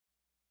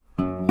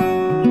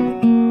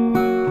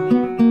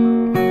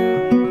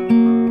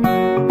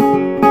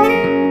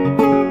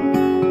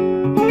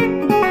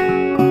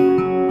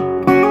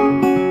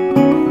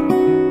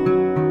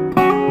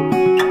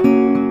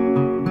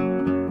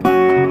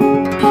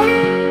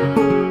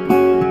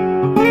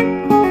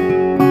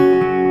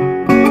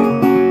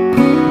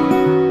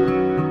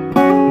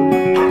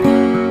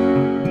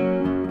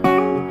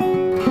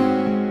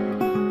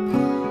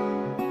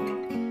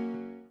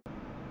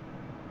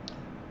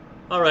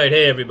Alright,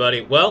 hey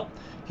everybody. Well,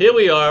 here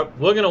we are.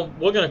 We're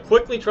gonna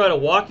quickly try to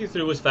walk you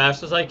through as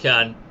fast as I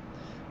can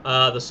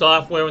the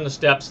software and the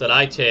steps that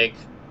I take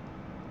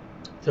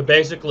to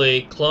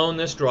basically clone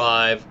this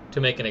drive to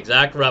make an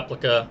exact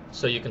replica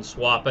so you can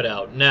swap it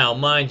out. Now,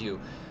 mind you,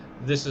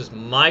 this is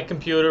my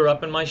computer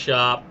up in my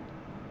shop.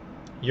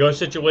 Your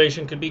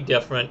situation could be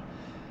different.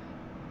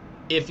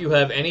 If you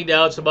have any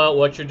doubts about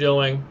what you're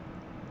doing,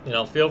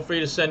 feel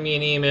free to send me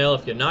an email.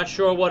 If you're not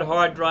sure what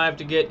hard drive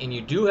to get and you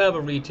do have a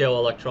retail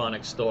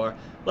electronics store,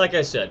 like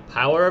I said,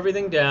 power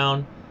everything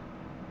down,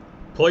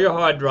 pull your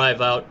hard drive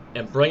out,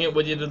 and bring it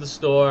with you to the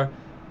store.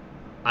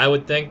 I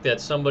would think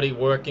that somebody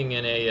working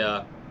in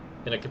a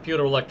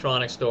computer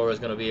electronics store is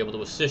going to be able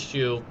to assist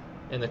you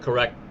in the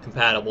correct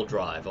compatible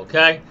drive.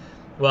 Okay?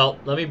 Well,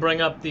 let me bring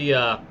up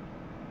the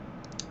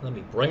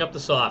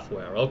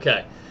software.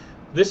 Okay,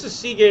 this is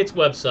Seagate's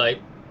website,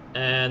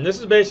 and this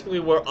is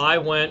basically where I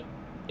went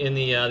in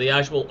the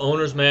actual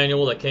owner's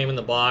manual that came in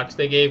the box.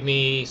 They gave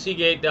me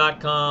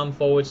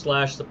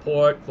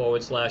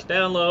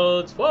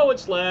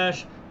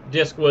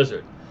seagate.com/support/downloads/disk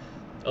wizard.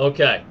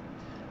 Okay,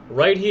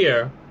 right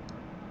here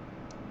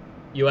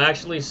you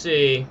actually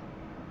see,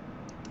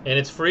 and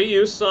it's free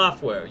use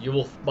software. You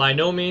will, by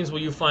no means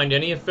will you find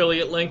any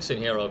affiliate links in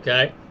here,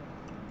 okay?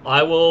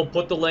 I will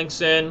put the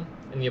links in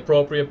the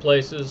appropriate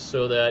places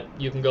so that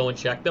you can go and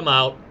check them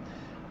out.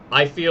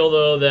 I feel,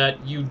 though,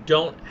 that you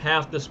don't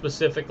have to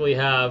specifically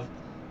have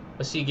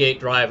a Seagate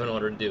drive in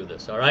order to do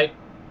this, all right?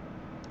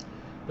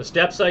 The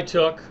steps I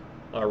took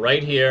are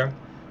right here.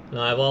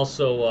 Now, I've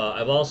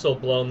also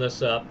blown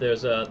this up.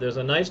 There's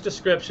a nice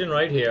description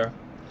right here.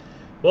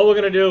 What we're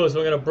going to do is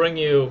we're going to bring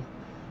you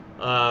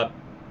to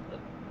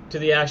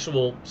the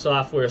actual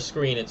software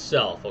screen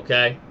itself,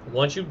 okay?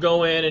 Once you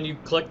go in and you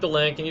click the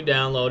link and you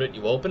download it,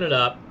 you open it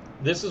up.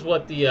 This is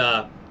what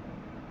the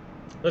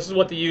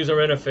user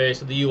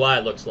interface of the UI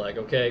looks like,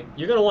 okay?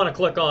 You're going to want to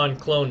click on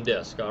Clone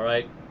Disk, all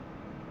right?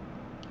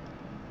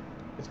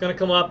 It's going to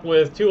come up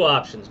with two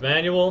options,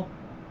 manual,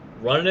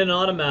 run it in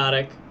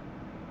automatic.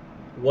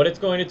 What it's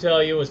going to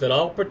tell you is that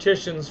all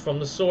partitions from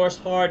the source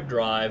hard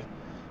drive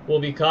will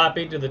be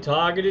copied to the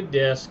targeted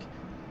disk,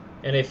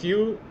 and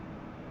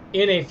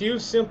in a few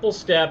simple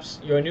steps,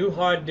 your new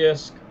hard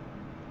disk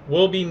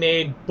will be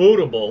made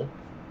bootable,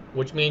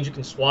 which means you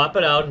can swap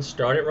it out and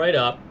start it right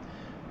up.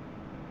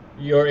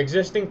 Your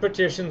existing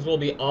partitions will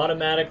be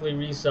automatically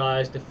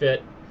resized to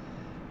fit,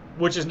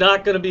 which is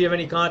not going to be of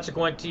any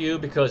consequence to you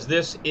because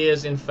this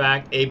is, in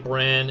fact, a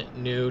brand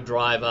new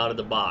drive out of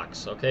the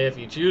box. Okay, if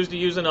you choose to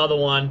use another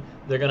one,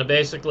 they're going to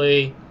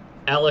basically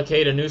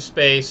allocate a new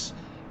space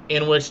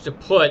in which to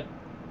put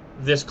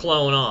this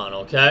clone on,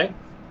 okay?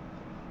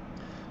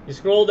 You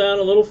scroll down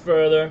a little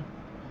further,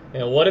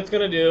 and what it's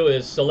going to do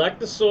is select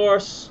the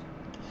source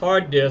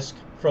hard disk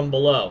from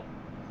below.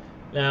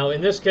 Now,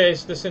 in this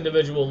case, this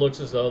individual looks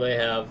as though they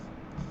have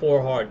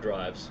 4 hard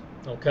drives,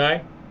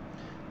 okay?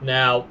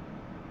 Now,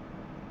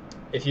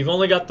 if you've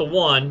only got the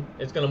one,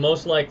 it's going to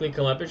most likely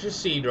come up as your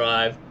C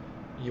drive.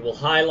 You will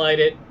highlight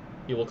it.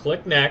 You will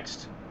click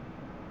Next.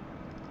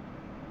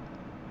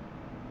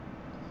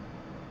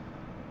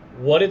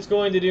 What it's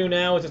going to do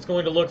now is it's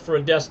going to look for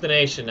a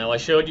destination. Now, I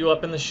showed you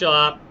up in the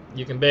shop,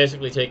 you can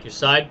basically take your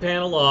side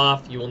panel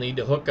off. You will need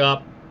to hook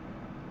up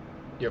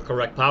your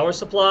correct power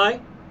supply,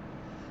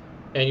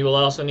 and you will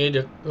also need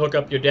to hook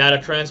up your data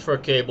transfer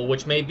cable,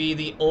 which may be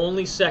the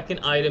only second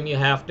item you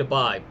have to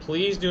buy.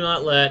 Please do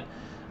not let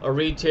a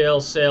retail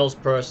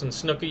salesperson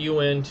snooker you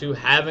into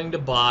having to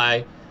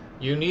buy,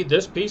 you need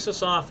this piece of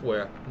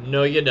software.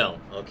 No, you don't,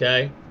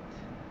 okay?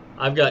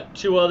 I've got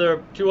two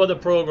other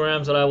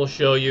programs that I will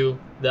show you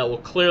that will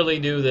clearly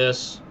do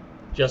this,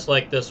 just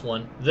like this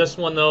one. This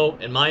one, though,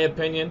 in my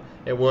opinion,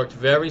 it worked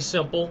very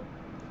simple,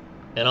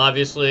 and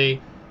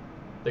obviously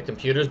the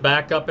computer's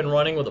back up and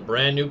running with a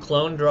brand new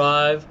clone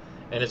drive,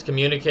 and it's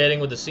communicating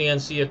with the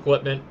CNC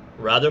equipment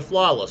rather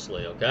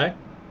flawlessly, okay?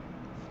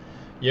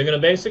 You're going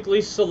to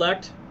basically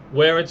select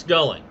where it's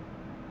going.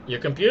 Your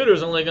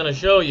computer's only going to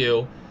show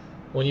you,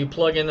 when you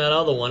plug in that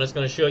other one, it's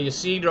going to show you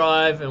C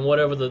drive and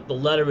whatever the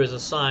letter is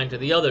assigned to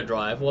the other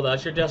drive. Well,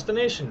 that's your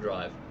destination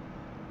drive.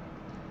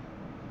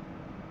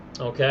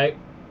 Okay?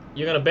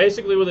 You're going to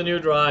basically, with a new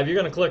drive, you're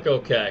going to click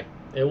OK.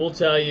 It will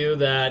tell you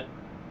that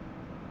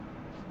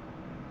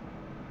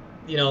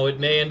it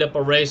may end up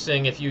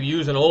erasing, if you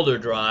use an older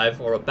drive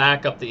or a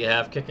backup that you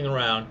have kicking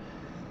around,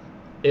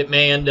 it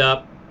may end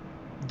up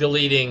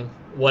deleting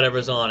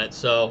whatever's on it.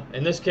 So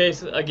in this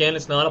case, again,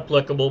 it's not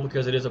applicable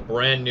because it is a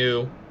brand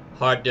new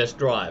hard disk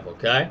drive,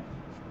 okay?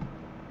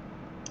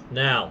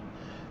 Now,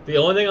 the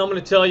only thing I'm going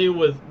to tell you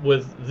with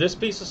this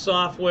piece of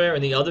software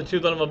and the other two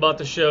that I'm about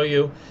to show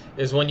you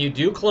is when you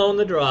do clone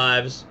the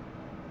drives,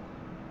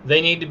 they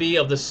need to be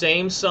of the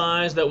same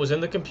size that was in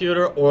the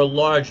computer or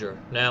larger.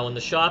 Now, in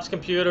the shop's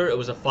computer, it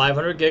was a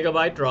 500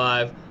 gigabyte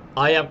drive.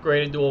 I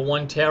upgraded to a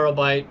 1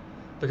 terabyte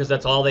because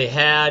that's all they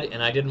had,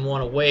 and I didn't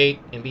want to wait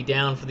and be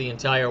down for the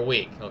entire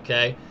week,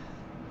 okay?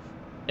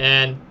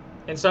 And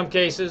in some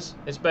cases,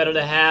 it's better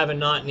to have and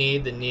not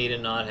need than need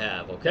and not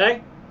have,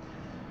 okay?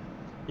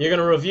 You're going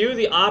to review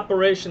the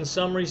operation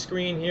summary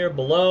screen here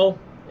below.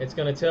 It's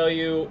going to tell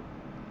you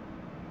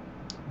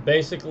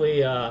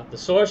basically the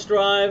source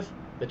drive,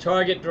 the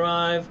target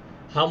drive,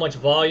 how much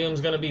volume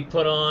is going to be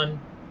put on,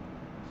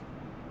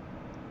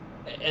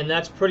 and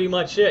that's pretty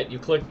much it. You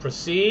click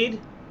proceed.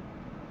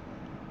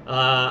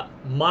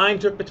 Mine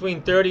took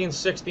between 30 and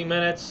 60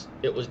 minutes.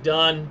 It was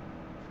done.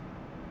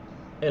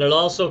 And it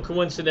also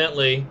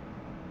coincidentally,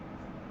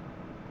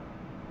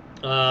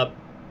 I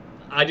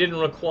didn't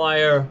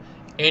require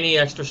any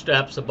extra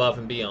steps above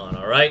and beyond,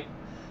 all right?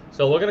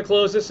 So we're going to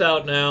close this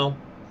out now.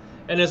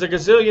 And there's a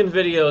gazillion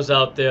videos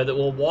out there that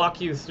will walk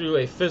you through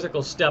a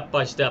physical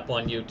step-by-step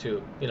on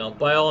YouTube. You know,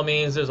 by all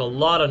means, there's a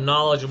lot of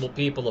knowledgeable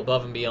people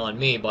above and beyond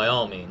me, by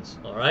all means,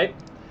 all right?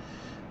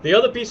 The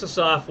other piece of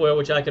software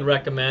which I can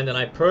recommend, and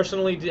I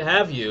personally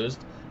have used,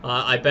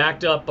 I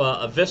backed up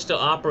a Vista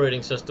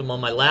operating system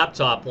on my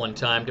laptop one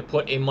time to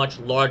put a much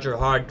larger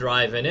hard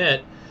drive in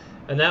it,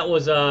 and that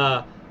was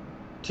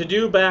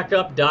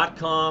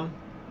todobackup.com.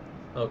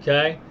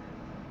 Okay,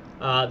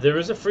 there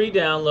is a free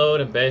download,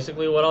 and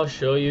basically what I'll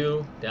show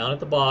you down at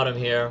the bottom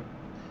here,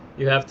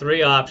 you have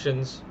three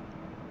options: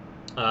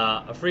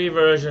 a free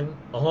version,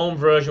 a home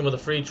version with a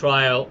free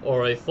trial,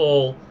 or a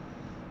full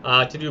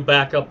to-do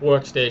backup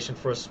workstation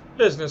for a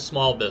business,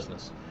 small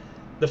business.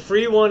 The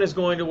free one is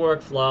going to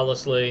work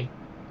flawlessly,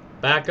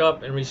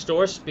 backup and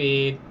restore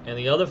speed, and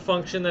the other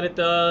function that it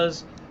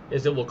does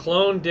is it will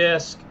clone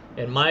disk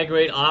and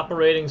migrate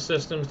operating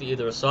systems to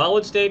either a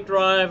solid-state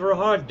drive or a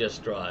hard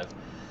disk drive.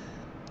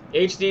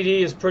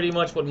 HDD is pretty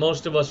much what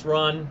most of us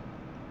run.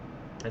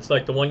 It's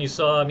like the one you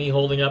saw me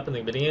holding up in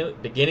the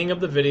beginning of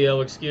the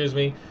video, excuse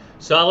me.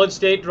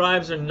 Solid-state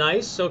drives are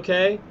nice,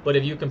 okay, but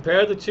if you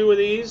compare the two of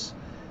these,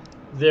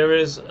 there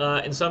is,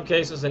 in some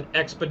cases, an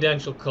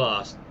exponential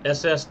cost.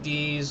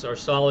 SSDs or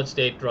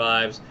solid-state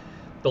drives,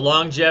 the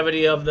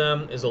longevity of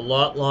them is a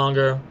lot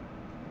longer.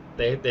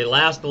 They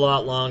last a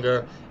lot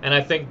longer, and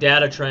I think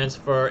data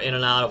transfer in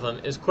and out of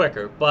them is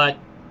quicker. But,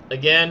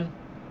 again,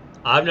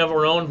 I've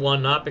never owned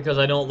one, not because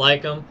I don't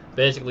like them,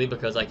 basically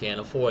because I can't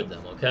afford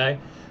them, okay?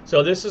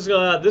 So this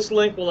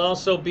link will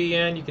also be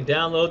in. You can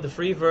download the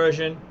free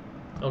version,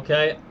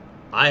 okay?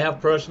 I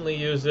have personally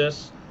used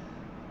this,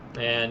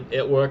 and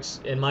it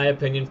works, in my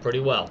opinion, pretty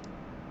well.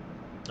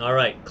 All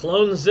right,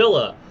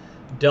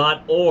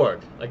 clonezilla.org.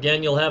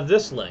 Again, you'll have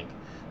this link.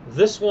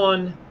 This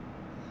one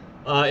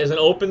is an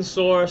open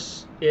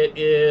source. It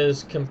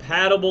is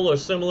compatible or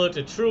similar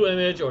to True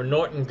Image or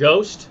Norton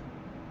Ghost.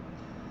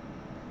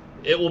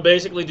 It will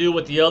basically do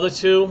what the other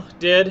two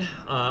did.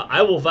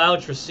 I will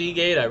vouch for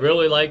Seagate. I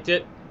really liked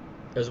it,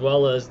 as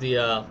well as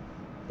the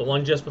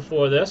one just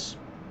before this.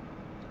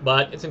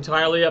 But it's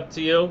entirely up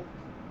to you.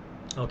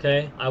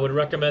 Okay, I would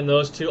recommend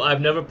those two.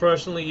 I've never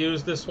personally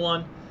used this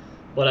one,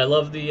 but I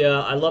love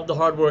the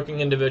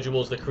hardworking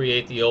individuals that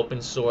create the open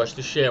source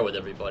to share with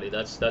everybody.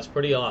 That's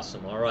pretty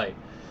awesome. All right.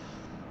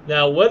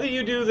 Now, whether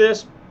you do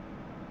this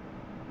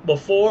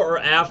before or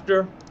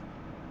after,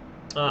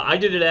 I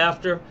did it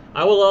after.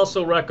 I will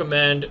also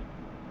recommend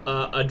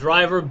a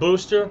driver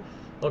booster.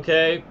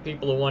 Okay,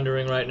 people are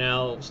wondering right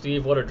now,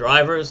 Steve, what are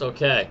drivers?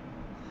 Okay,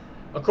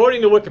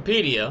 according to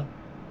Wikipedia,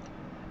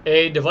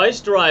 a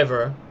device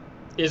driver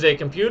is a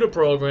computer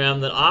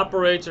program that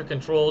operates or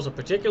controls a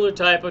particular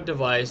type of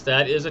device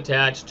that is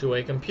attached to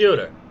a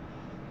computer.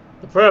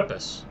 The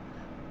purpose.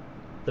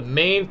 The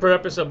main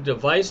purpose of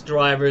device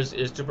drivers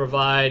is to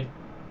provide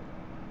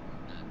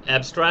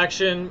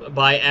abstraction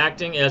by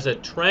acting as a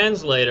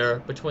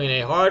translator between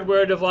a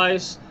hardware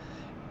device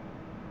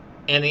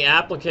and the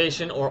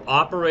application or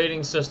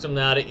operating system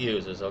that it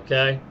uses,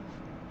 okay?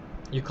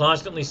 You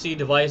constantly see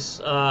device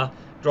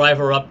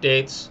driver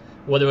updates,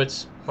 whether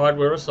it's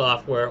hardware or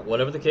software,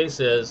 whatever the case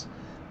is.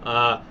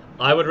 I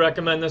would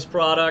recommend this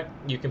product.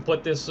 You can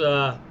put this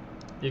on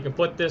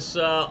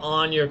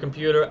your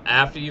computer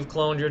after you've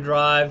cloned your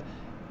drive.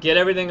 Get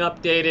everything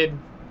updated.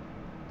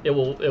 It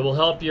will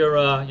help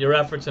your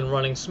efforts in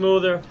running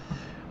smoother.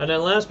 And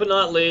then last but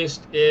not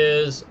least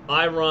is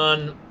I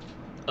run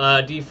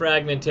a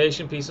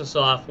defragmentation piece of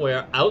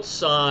software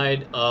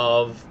outside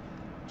of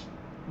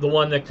the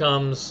one that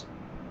comes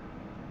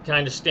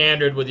kind of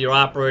standard with your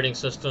operating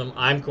system.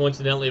 I'm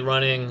coincidentally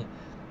running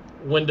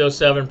Windows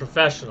 7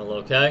 Professional,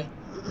 okay?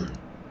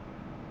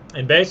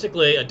 And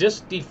basically a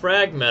disk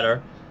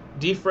defragmentor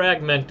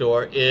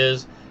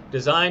is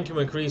designed to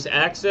increase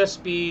access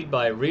speed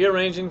by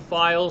rearranging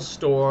files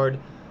stored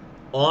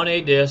on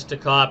a disk to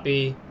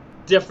copy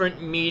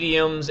different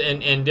mediums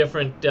and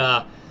different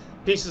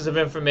pieces of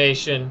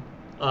information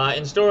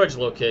in storage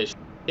location.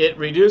 It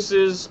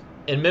reduces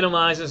and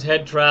minimizes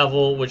head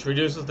travel, which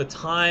reduces the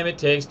time it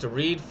takes to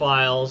read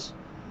files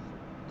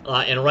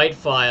and write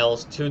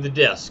files to the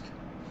disk.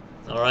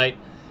 All right.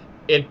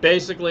 It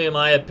basically, in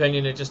my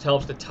opinion, it just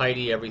helps to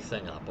tidy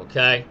everything up.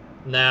 Okay.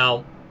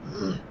 Now,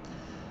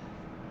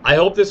 I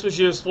hope this was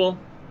useful.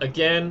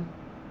 Again,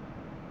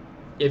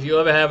 if you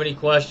ever have any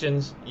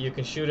questions, you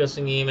can shoot us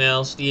an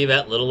email,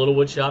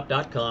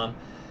 steve@littlewoodshop.com.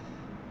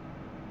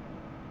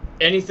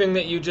 Anything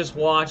that you just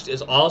watched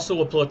is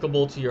also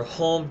applicable to your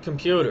home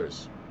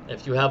computers.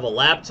 if you have a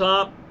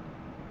laptop,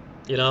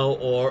 you know,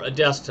 or a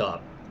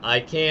desktop. I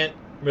can't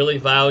really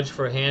vouch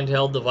for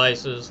handheld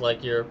devices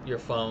like your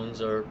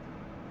phones or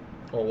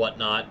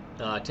whatnot,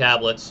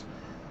 tablets.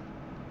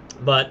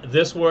 But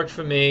this worked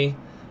for me.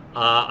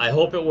 I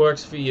hope it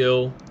works for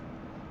you.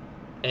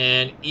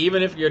 And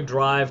even if your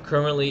drive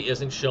currently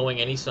isn't showing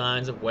any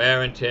signs of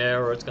wear and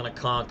tear or it's going to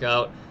conk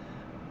out,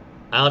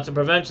 ounce of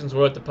prevention's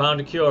worth a pound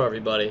of cure,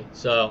 everybody.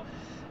 So,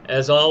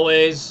 as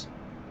always,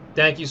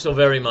 thank you so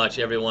very much,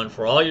 everyone,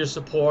 for all your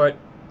support.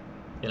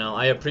 You know,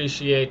 I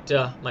appreciate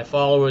my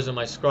followers and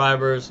my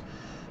subscribers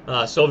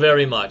so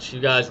very much. You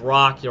guys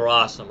rock. You're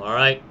awesome. All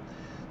right.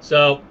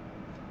 So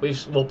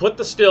we'll put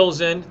the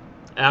stills in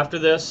after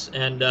this,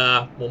 and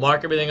we'll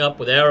mark everything up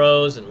with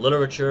arrows and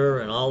literature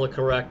and all the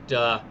correct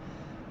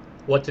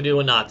what to do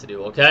and not to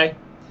do. Okay.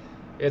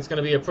 It's going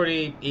to be a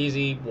pretty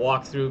easy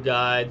walkthrough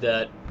guide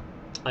that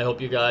I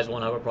hope you guys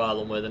won't have a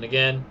problem with. And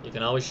again, you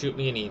can always shoot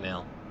me an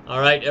email.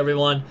 All right,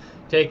 everyone.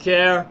 Take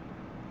care.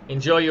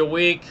 Enjoy your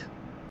week.